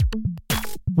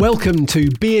Welcome to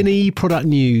B&E Product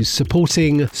News,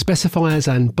 supporting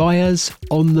specifiers and buyers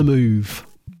on the move.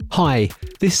 Hi,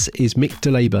 this is Mick de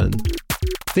Leyburn.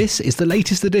 This is the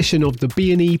latest edition of the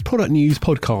B&E Product News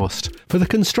podcast for the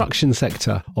construction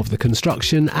sector of the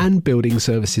construction and building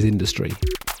services industry.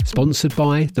 Sponsored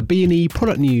by the B&E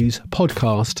Product News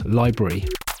podcast library.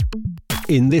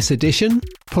 In this edition,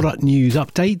 product news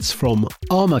updates from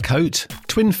Armourcoat,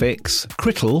 Twinfix,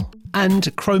 Crittall and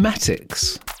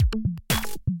Chromatics.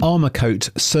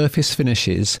 Armourcoat surface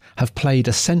finishes have played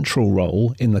a central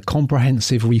role in the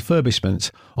comprehensive refurbishment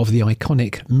of the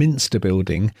iconic Minster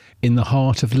building in the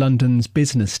heart of London's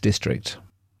business district.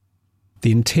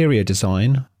 The interior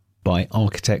design, by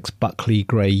architects Buckley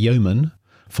Gray Yeoman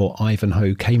for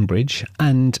Ivanhoe Cambridge,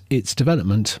 and its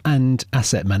development and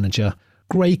asset manager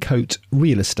Greycoat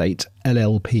Real Estate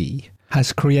LLP,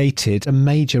 has created a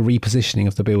major repositioning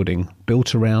of the building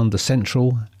built around the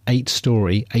central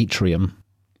 8-storey atrium.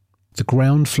 The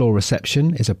ground floor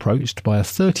reception is approached by a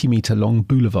 30-metre long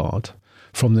boulevard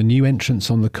from the new entrance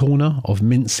on the corner of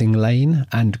Mincing Lane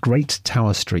and Great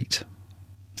Tower Street.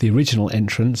 The original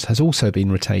entrance has also been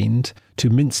retained to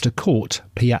Minster Court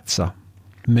Piazza.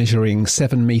 Measuring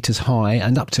 7 metres high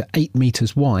and up to 8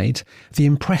 metres wide, the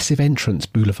impressive entrance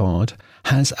boulevard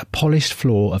has a polished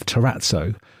floor of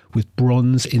terrazzo with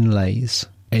bronze inlays,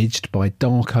 edged by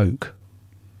dark oak.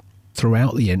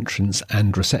 Throughout the entrance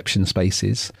and reception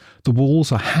spaces, the walls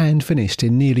are hand-finished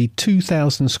in nearly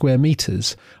 2,000 square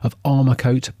metres of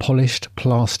Armourcoat polished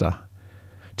plaster,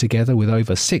 together with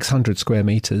over 600 square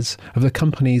metres of the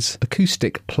company's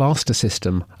acoustic plaster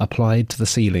system applied to the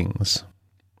ceilings.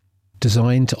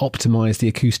 Designed to optimise the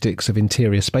acoustics of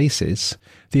interior spaces,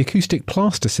 the acoustic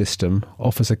plaster system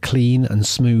offers a clean and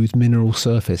smooth mineral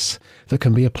surface that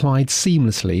can be applied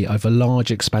seamlessly over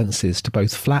large expanses to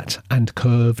both flat and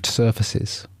curved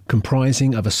surfaces.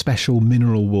 Comprising of a special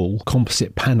mineral wool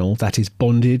composite panel that is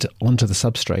bonded onto the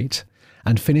substrate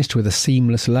and finished with a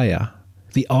seamless layer,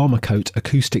 the Armourcoat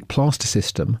acoustic plaster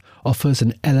system offers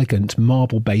an elegant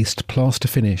marble-based plaster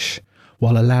finish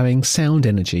while allowing sound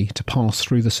energy to pass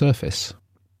through the surface.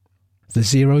 The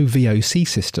Zero VOC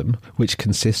system, which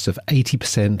consists of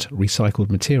 80% recycled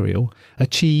material,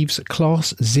 achieves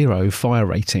Class 0 fire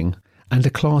rating and a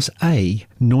Class A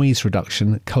noise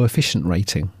reduction coefficient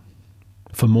rating.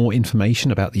 For more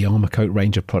information about the Armourcoat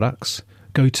range of products,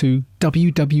 go to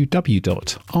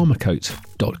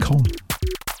www.armourcoat.com.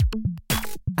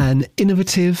 An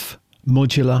innovative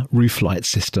modular roof light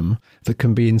system that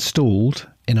can be installed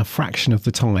in a fraction of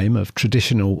the time of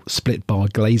traditional split bar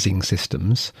glazing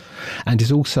systems and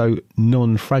is also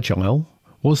non-fragile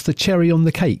was the cherry on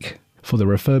the cake for the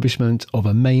refurbishment of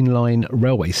a mainline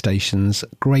railway station's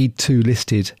Grade 2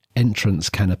 listed entrance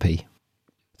canopy.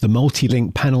 The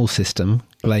multi-link panel system,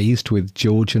 glazed with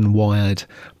Georgian wired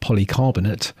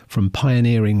polycarbonate from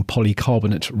pioneering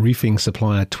polycarbonate roofing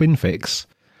supplier Twinfix,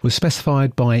 was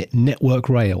specified by Network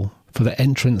Rail for the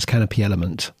entrance canopy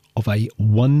element of a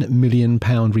 £1 million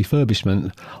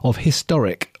refurbishment of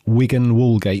historic Wigan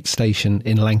Woolgate station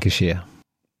in Lancashire.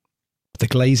 The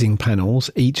glazing panels,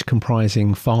 each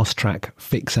comprising fast-track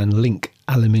fix and link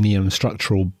aluminium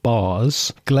structural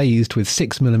bars glazed with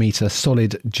 6mm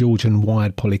solid Georgian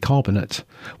wired polycarbonate,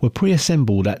 were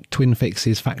pre-assembled at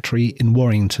Twinfix's factory in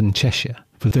Warrington, Cheshire,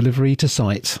 for delivery to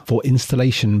site for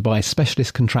installation by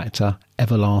specialist contractor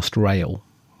Everlast Rail.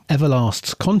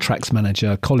 Everlast's contracts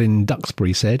manager Colin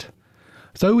Duxbury said,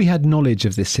 "Though we had knowledge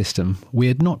of this system, we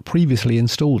had not previously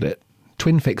installed it.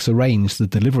 Twinfix arranged the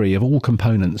delivery of all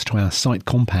components to our site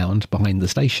compound behind the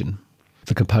station.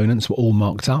 The components were all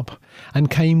marked up and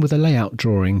came with a layout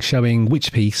drawing showing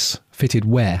which piece fitted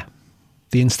where.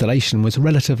 The installation was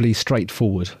relatively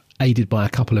straightforward, aided by a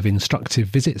couple of instructive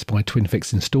visits by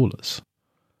Twinfix installers.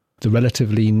 The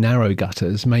relatively narrow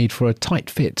gutters made for a tight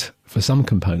fit for some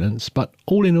components, but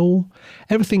all in all,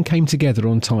 everything came together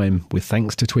on time with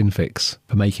thanks to Twinfix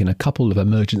for making a couple of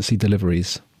emergency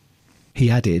deliveries."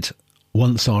 He added,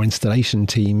 "Once our installation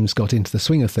teams got into the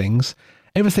swing of things,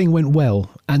 everything went well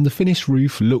and the finished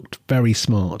roof looked very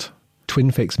smart.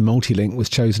 Twinfix Multilink was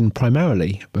chosen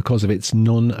primarily because of its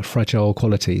non-fragile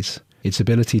qualities, its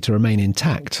ability to remain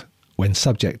intact when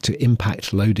subject to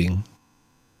impact loading."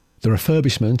 The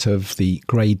refurbishment of the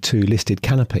Grade 2 listed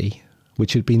canopy,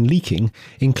 which had been leaking,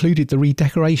 included the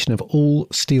redecoration of all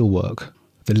steelwork,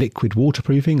 the liquid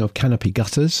waterproofing of canopy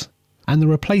gutters, and the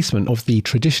replacement of the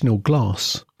traditional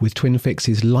glass with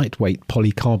Twinfix's lightweight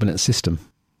polycarbonate system.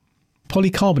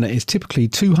 Polycarbonate is typically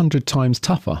 200 times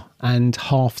tougher and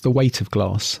half the weight of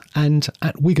glass, and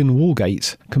at Wigan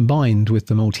Woolgate, combined with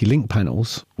the multi-link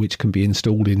panels, which can be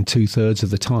installed in 2/3 of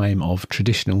the time of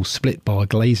traditional split bar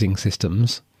glazing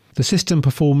systems, The system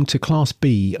performed to Class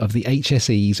B of the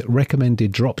HSE's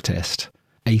recommended drop test,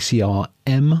 ACR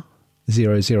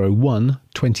M001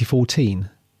 2014,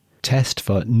 test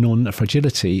for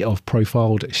non-fragility of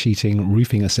profiled sheeting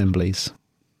roofing assemblies.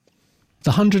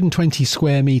 The 120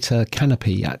 square metre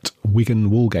canopy at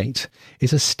Wigan Woolgate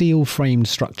is a steel-framed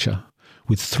structure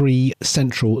with 3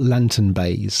 central lantern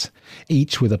bays,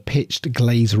 each with a pitched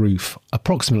glaze roof,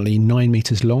 approximately 9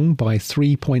 metres long by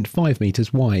 3.5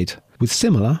 metres wide, with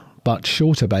similar but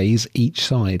shorter bays each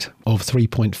side, of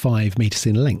 3.5 metres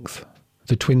in length.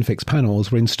 The twin-fix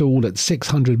panels were installed at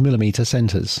 600mm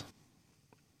centres.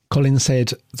 Collins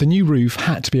said the new roof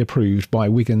had to be approved by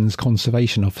Wigan's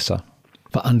conservation officer.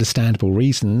 For understandable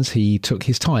reasons, he took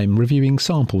his time reviewing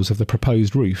samples of the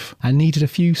proposed roof and needed a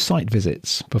few site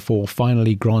visits before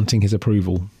finally granting his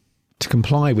approval. To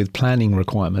comply with planning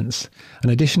requirements, an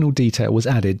additional detail was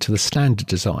added to the standard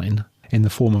design in the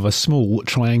form of a small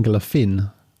triangular fin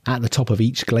at the top of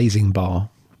each glazing bar.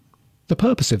 The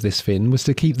purpose of this fin was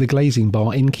to keep the glazing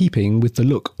bar in keeping with the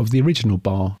look of the original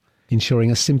bar,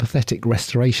 ensuring a sympathetic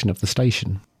restoration of the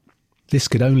station. This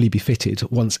could only be fitted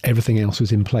once everything else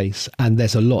was in place, and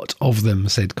there's a lot of them,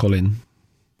 said Colin.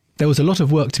 There was a lot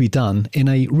of work to be done in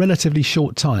a relatively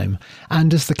short time,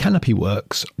 and as the canopy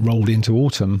works rolled into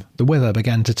autumn, the weather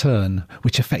began to turn,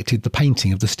 which affected the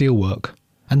painting of the steelwork,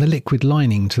 and the liquid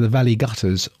lining to the valley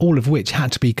gutters, all of which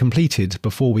had to be completed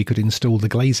before we could install the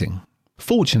glazing.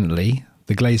 Fortunately,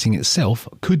 the glazing itself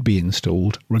could be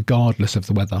installed regardless of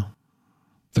the weather.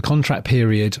 The contract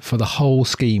period for the whole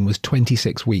scheme was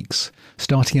 26 weeks,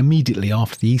 starting immediately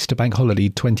after the Easter Bank holiday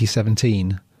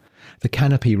 2017. The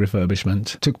canopy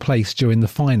refurbishment took place during the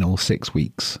final 6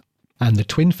 weeks, and the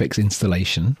twin-fix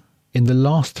installation in the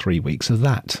last 3 weeks of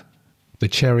that. The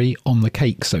cherry on the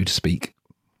cake, so to speak.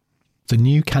 The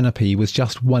new canopy was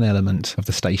just one element of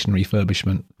the station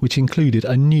refurbishment, which included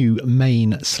a new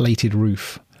main slated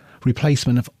roof,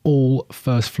 replacement of all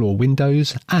first-floor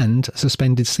windows and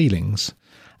suspended ceilings,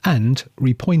 and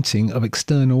repointing of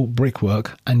external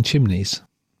brickwork and chimneys.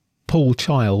 Paul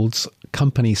Childs,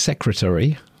 company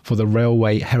secretary for the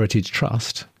Railway Heritage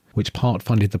Trust, which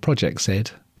part-funded the project,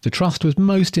 said, "The Trust was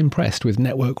most impressed with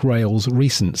Network Rail's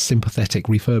recent sympathetic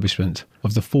refurbishment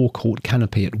of the forecourt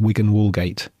canopy at Wigan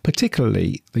Woolgate,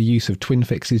 particularly the use of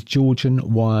Twin-Fix's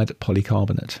Georgian wired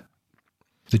polycarbonate.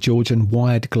 The Georgian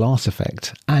wired glass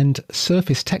effect and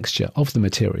surface texture of the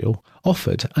material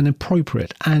offered an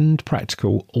appropriate and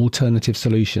practical alternative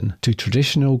solution to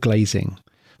traditional glazing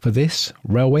for this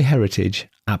railway heritage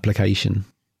application."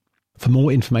 For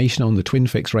more information on the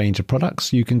Twin-Fix range of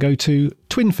products, you can go to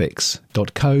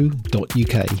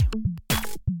twinfix.co.uk.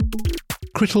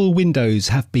 Crittall windows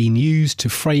have been used to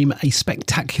frame a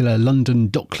spectacular London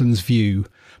Docklands view,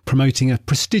 promoting a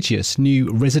prestigious new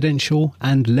residential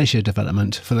and leisure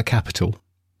development for the capital.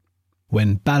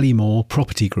 When Ballymore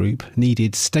Property Group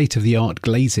needed state-of-the-art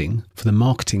glazing for the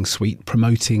marketing suite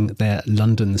promoting their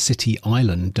London City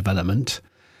Island development,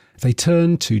 they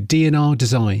turned to D&R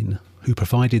Design, who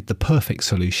provided the perfect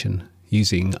solution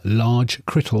using large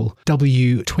Crittall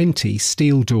W20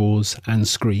 steel doors and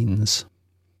screens.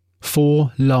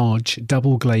 4 large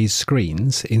double-glazed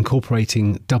screens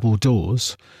incorporating double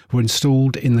doors were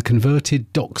installed in the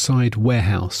converted dockside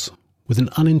warehouse with an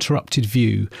uninterrupted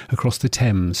view across the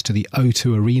Thames to the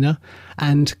O2 Arena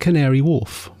and Canary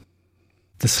Wharf.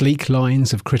 The sleek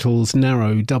lines of Crittall's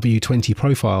narrow W20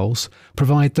 profiles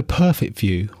provide the perfect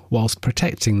view whilst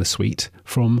protecting the suite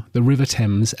from the River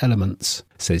Thames elements,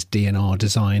 says D&R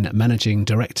Design Managing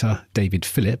Director David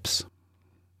Phillips.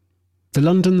 The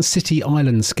London City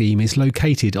Island scheme is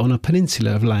located on a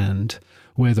peninsula of land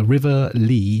where the River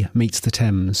Lee meets the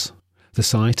Thames. The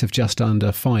site of just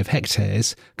under 5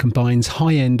 hectares combines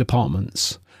high-end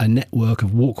apartments, a network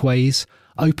of walkways,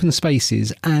 open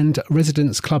spaces and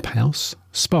residents' clubhouse,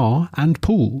 spa and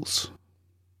pools.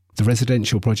 The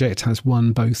residential project has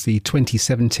won both the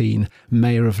 2017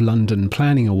 Mayor of London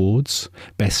Planning Awards,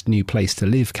 Best New Place to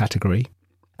Live category,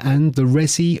 and the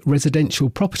RESI Residential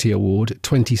Property Award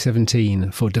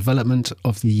 2017 for Development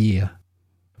of the Year.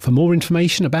 For more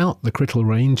information about the Crittall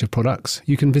range of products,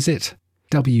 you can visit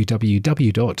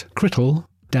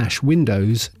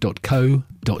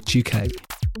www.crittall-windows.co.uk.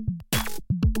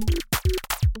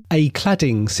 A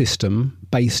cladding system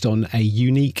based on a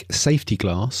unique safety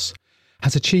glass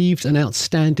has achieved an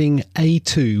outstanding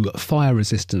A2 fire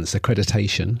resistance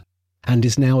accreditation and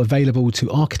is now available to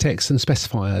architects and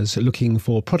specifiers looking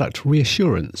for product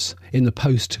reassurance in the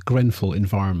post-Grenfell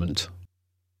environment.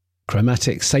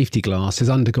 Chromatic safety glass has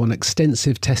undergone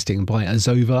extensive testing by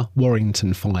Azova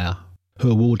Warrington Fire, who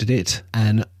awarded it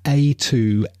an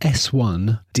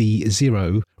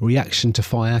A2S1D0 reaction to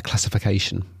fire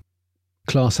classification.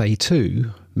 Class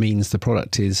A2 means the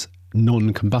product is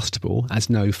non-combustible as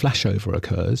no flashover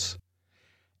occurs.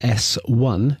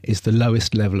 S1 is the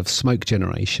lowest level of smoke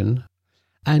generation,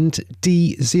 and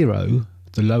D0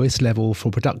 the lowest level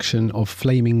for production of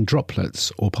flaming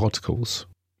droplets or particles.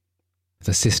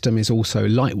 The system is also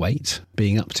lightweight,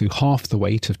 being up to half the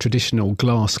weight of traditional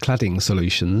glass cladding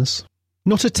solutions.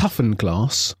 Not a toughened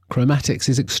glass, Chromatics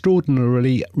is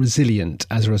extraordinarily resilient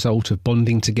as a result of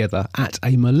bonding together at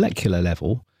a molecular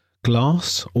level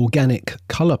glass, organic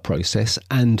colour process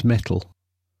and metal.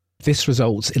 This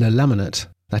results in a laminate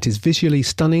that is visually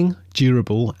stunning,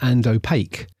 durable and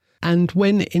opaque, and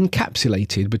when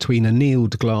encapsulated between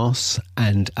annealed glass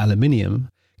and aluminium,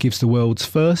 gives the world's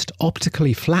first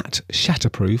optically flat,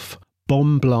 shatterproof,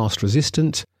 bomb blast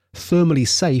resistant, thermally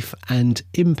safe and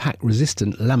impact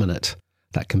resistant laminate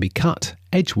that can be cut,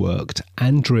 edge-worked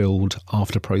and drilled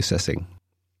after processing.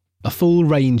 A full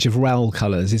range of RAL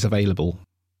colours is available.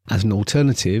 As an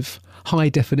alternative,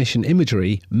 high-definition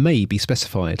imagery may be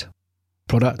specified.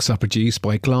 Products are produced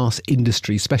by glass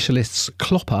industry specialists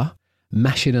Klopper,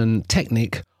 Maschinen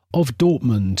Technik of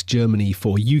Dortmund, Germany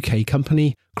for UK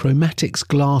company Chromatics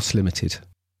Glass Limited.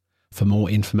 For more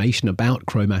information about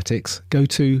Chromatics, go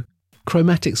to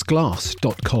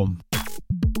chromaticsglass.com.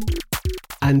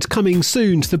 And coming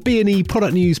soon to the B&E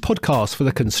Product News podcast for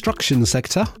the construction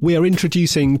sector, we are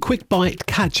introducing quick bite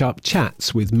catch-up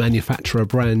chats with manufacturer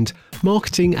brand,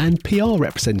 marketing and PR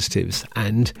representatives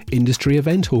and industry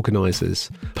event organisers.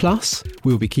 Plus,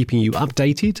 we'll be keeping you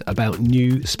updated about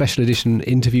new special edition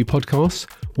interview podcasts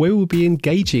where we'll be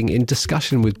engaging in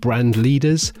discussion with brand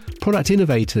leaders, product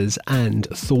innovators and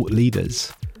thought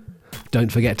leaders.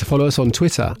 Don't forget to follow us on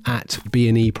Twitter at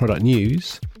B&E Product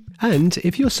News. And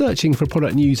if you're searching for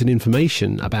product news and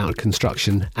information about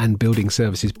construction and building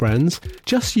services brands,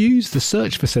 just use the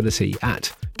search facility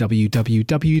at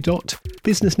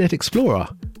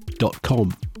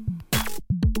www.businessnetexplorer.com.